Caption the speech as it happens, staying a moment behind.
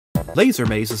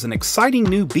Laser-Maze is an exciting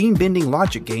new beam-bending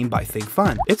logic game by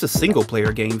ThinkFun. It's a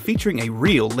single-player game featuring a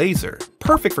real laser,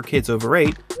 perfect for kids over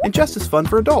 8, and just as fun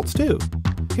for adults too.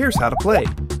 Here's how to play.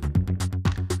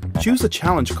 Choose a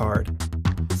challenge card.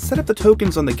 Set up the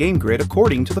tokens on the game grid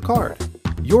according to the card.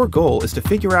 Your goal is to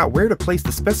figure out where to place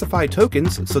the specified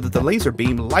tokens so that the laser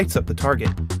beam lights up the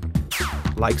target.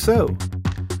 Like so.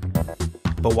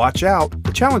 But watch out,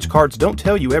 the challenge cards don't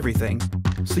tell you everything,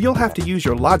 so you'll have to use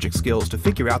your logic skills to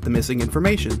figure out the missing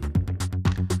information.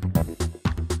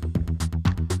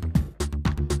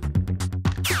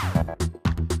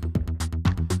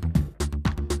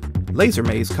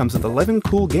 Laser-Maze comes with 11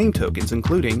 cool game tokens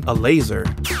including a laser,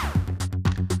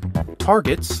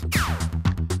 targets,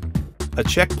 a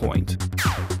checkpoint,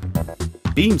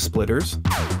 beam splitters,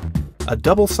 a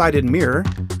double-sided mirror,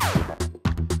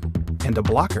 and a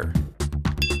blocker.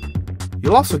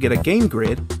 You'll also get a game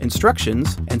grid,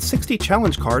 instructions, and 60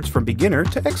 challenge cards from beginner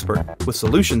to expert, with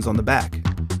solutions on the back.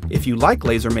 If you like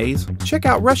Laser-Maze, check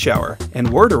out Rush Hour and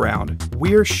Word Around.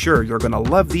 We're sure you're gonna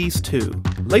love these too.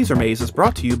 Laser-Maze is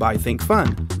brought to you by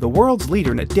ThinkFun, the world's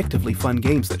leader in addictively fun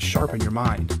games that sharpen your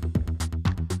mind.